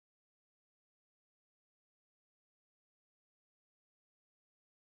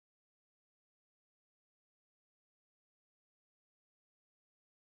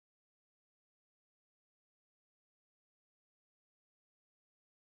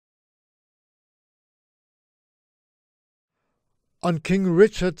On King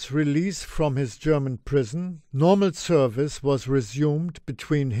Richard's release from his German prison, normal service was resumed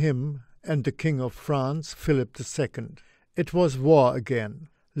between him and the King of France, Philip II. It was war again.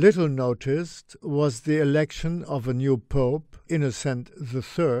 Little noticed was the election of a new pope, Innocent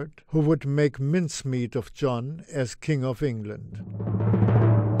III, who would make mincemeat of John as King of England.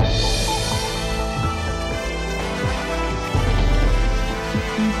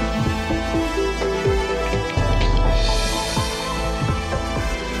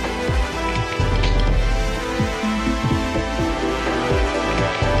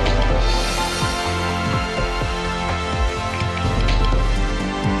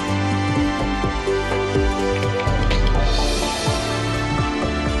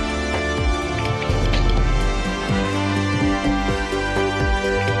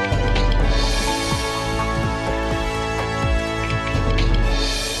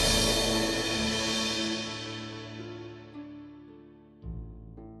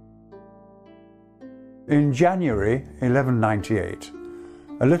 In January 1198,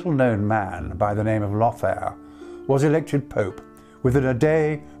 a little-known man by the name of Lothair was elected Pope within a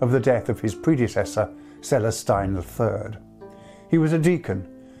day of the death of his predecessor, Celestine III. He was a deacon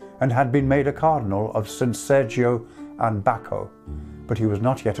and had been made a cardinal of St. Sergio and Bacco, but he was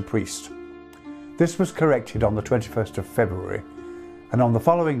not yet a priest. This was corrected on the 21st of February, and on the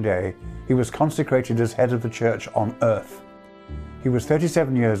following day he was consecrated as head of the Church on earth. He was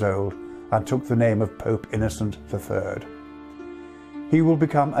 37 years old and took the name of Pope Innocent III. He will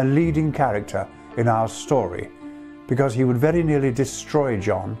become a leading character in our story because he would very nearly destroy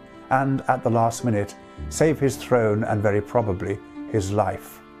John and, at the last minute, save his throne and very probably his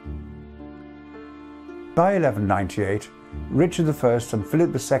life. By 1198, Richard I and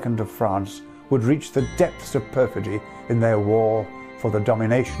Philip II of France would reach the depths of perfidy in their war for the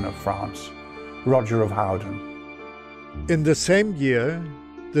domination of France. Roger of Howden. In the same year,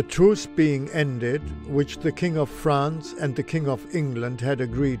 the truce being ended, which the King of France and the King of England had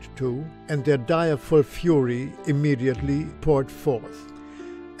agreed to, and their direful fury immediately poured forth.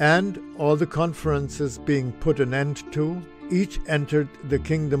 And, all the conferences being put an end to, each entered the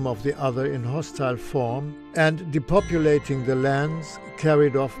kingdom of the other in hostile form, and depopulating the lands,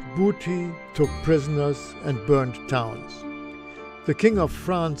 carried off booty, took prisoners, and burned towns. The King of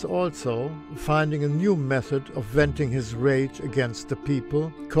France also, finding a new method of venting his rage against the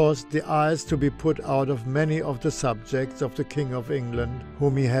people, caused the eyes to be put out of many of the subjects of the King of England,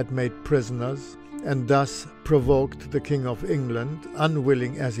 whom he had made prisoners, and thus provoked the King of England,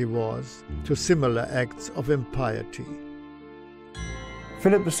 unwilling as he was, to similar acts of impiety.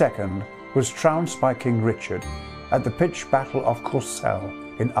 Philip II was trounced by King Richard at the pitched battle of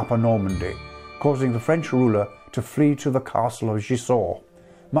Courcelles in Upper Normandy, causing the French ruler to flee to the castle of Gisors,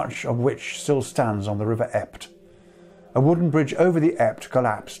 much of which still stands on the river Epte. A wooden bridge over the Epte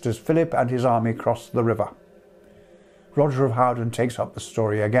collapsed as Philip and his army crossed the river. Roger of Howden takes up the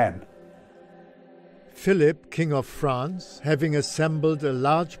story again. Philip, King of France, having assembled a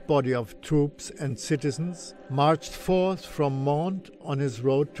large body of troops and citizens, marched forth from Mantes on his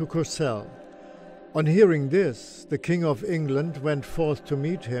road to Courcelles. On hearing this, the King of England went forth to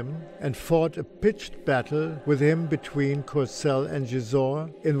meet him and fought a pitched battle with him between Courcelles and Gisors,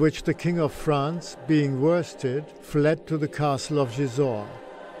 in which the King of France, being worsted, fled to the castle of Gisors.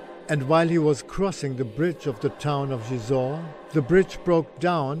 And while he was crossing the bridge of the town of Gisors, the bridge broke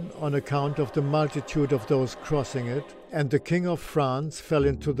down on account of the multitude of those crossing it, and the King of France fell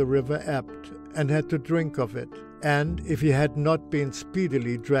into the river Epte and had to drink of it, and, if he had not been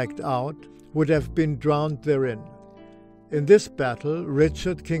speedily dragged out, would have been drowned therein. In this battle,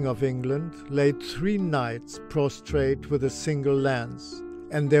 Richard, King of England, laid 3 knights prostrate with a single lance,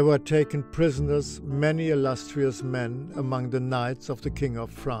 and there were taken prisoners many illustrious men among the knights of the King of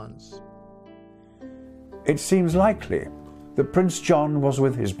France. It seems likely that Prince John was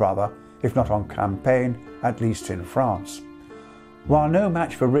with his brother, if not on campaign, at least in France. While no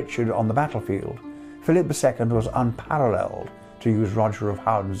match for Richard on the battlefield, Philip II was unparalleled, to use Roger of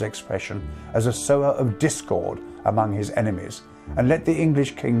Howden's expression, as a sower of discord among his enemies, and let the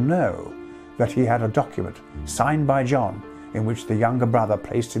English king know that he had a document signed by John in which the younger brother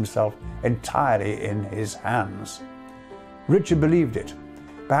placed himself entirely in his hands. Richard believed it,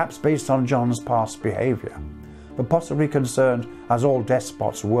 perhaps based on John's past behaviour, but possibly concerned, as all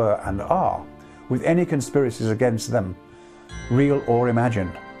despots were and are, with any conspiracies against them, real or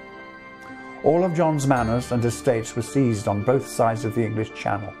imagined. All of John's manors and estates were seized on both sides of the English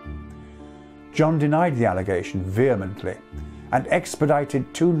Channel. John denied the allegation vehemently and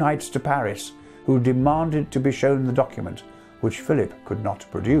expedited 2 knights to Paris who demanded to be shown the document, which Philip could not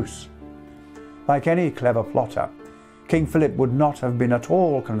produce. Like any clever plotter, King Philip would not have been at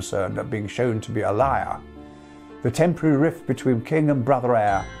all concerned at being shown to be a liar. The temporary rift between king and brother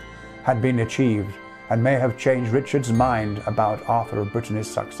heir had been achieved and may have changed Richard's mind about Arthur of Brittany's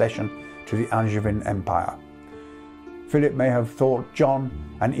succession to the Angevin Empire. Philip may have thought John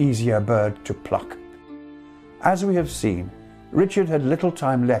an easier bird to pluck. As we have seen, Richard had little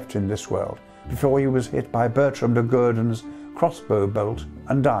time left in this world before he was hit by Bertram de Gourdon's crossbow bolt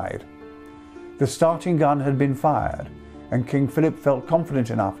and died. The starting gun had been fired, and King Philip felt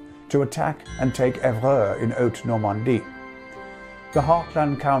confident enough to attack and take Evreux in Haute-Normandy. The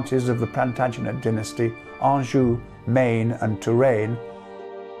heartland counties of the Plantagenet dynasty, Anjou, Maine and Touraine,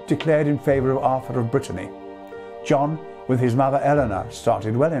 declared in favour of Arthur of Brittany. John, with his mother Eleanor,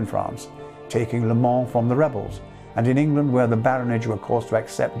 started well in France, taking Le Mans from the rebels, and in England, where the baronage were caused to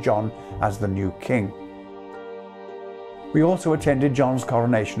accept John as the new king. We also attended John's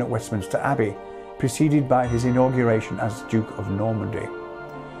coronation at Westminster Abbey, preceded by his inauguration as Duke of Normandy.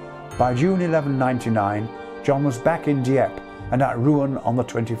 By June 1199, John was back in Dieppe and at Rouen on the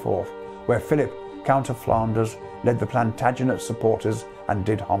 24th, where Philip, Count of Flanders, led the Plantagenet supporters and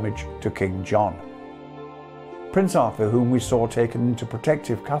did homage to King John. Prince Arthur, whom we saw taken into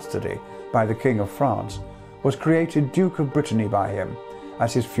protective custody by the King of France, was created Duke of Brittany by him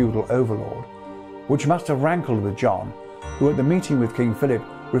as his feudal overlord, which must have rankled with John, who at the meeting with King Philip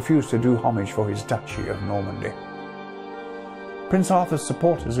refused to do homage for his Duchy of Normandy. Prince Arthur's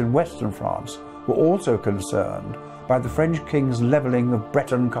supporters in western France were also concerned by the French king's levelling of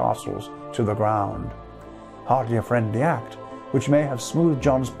Breton castles to the ground. Hardly a friendly act, which may have smoothed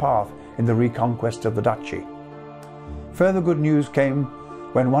John's path in the reconquest of the duchy. Further good news came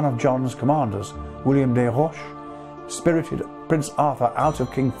when one of John's commanders, William de Roche, spirited Prince Arthur out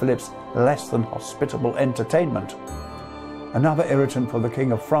of King Philip's less than hospitable entertainment. Another irritant for the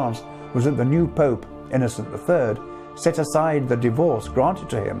King of France was that the new Pope, Innocent III, set aside the divorce granted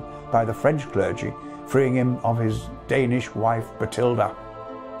to him by the French clergy, freeing him of his Danish wife Bathilda.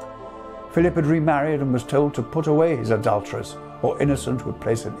 Philip had remarried and was told to put away his adulteress, or Innocent would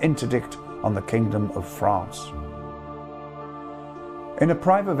place an interdict on the Kingdom of France. In a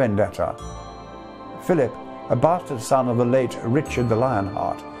private vendetta, Philip, a bastard son of the late Richard the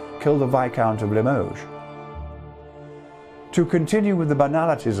Lionheart, killed the Viscount of Limoges. To continue with the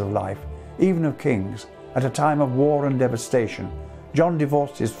banalities of life, even of kings, at a time of war and devastation, John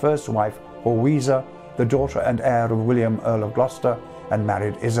divorced his first wife, Louisa, the daughter and heir of William, Earl of Gloucester, and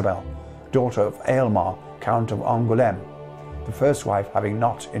married Isabel, daughter of Aylmer, Count of Angoulême, the first wife having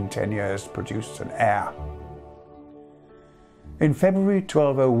not in 10 years produced an heir. In February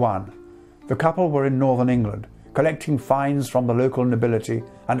 1201, the couple were in northern England, collecting fines from the local nobility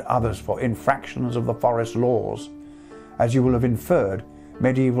and others for infractions of the forest laws. As you will have inferred,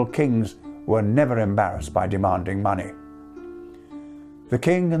 medieval kings were never embarrassed by demanding money. The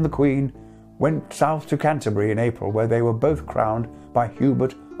king and the queen went south to Canterbury in April, where they were both crowned by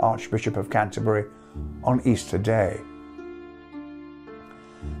Hubert, Archbishop of Canterbury, on Easter Day.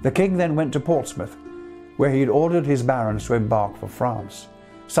 The king then went to Portsmouth, where he had ordered his barons to embark for France.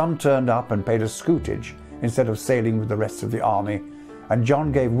 Some turned up and paid a scutage instead of sailing with the rest of the army, and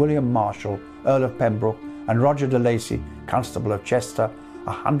John gave William Marshal, Earl of Pembroke, and Roger de Lacy, Constable of Chester,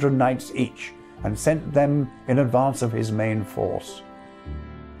 100 knights each, and sent them in advance of his main force.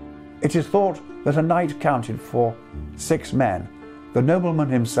 It is thought that a knight counted for 6 men, the nobleman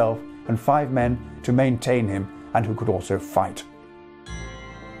himself and 5 men to maintain him and who could also fight.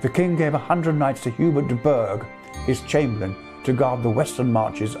 The king gave 100 knights to Hubert de Burgh, his chamberlain, to guard the western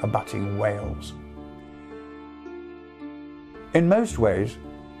marches abutting Wales. In most ways,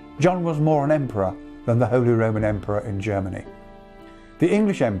 John was more an emperor than the Holy Roman Emperor in Germany. The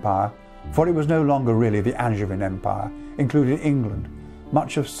English Empire, for it was no longer really the Angevin Empire, included England,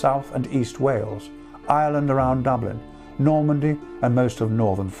 much of South and East Wales, Ireland around Dublin, Normandy and most of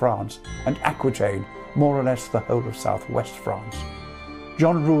northern France, and Aquitaine, more or less the whole of southwest France.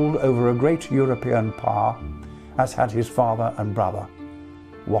 John ruled over a great European power, as had his father and brother.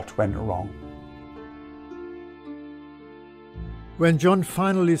 What went wrong? When John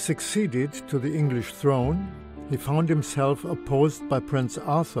finally succeeded to the English throne, he found himself opposed by Prince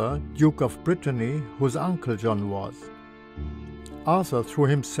Arthur, Duke of Brittany, whose uncle John was. Arthur threw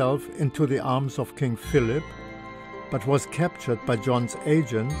himself into the arms of King Philip, but was captured by John's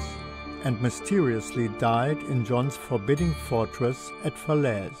agents and mysteriously died in John's forbidding fortress at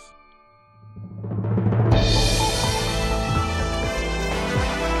Falaise.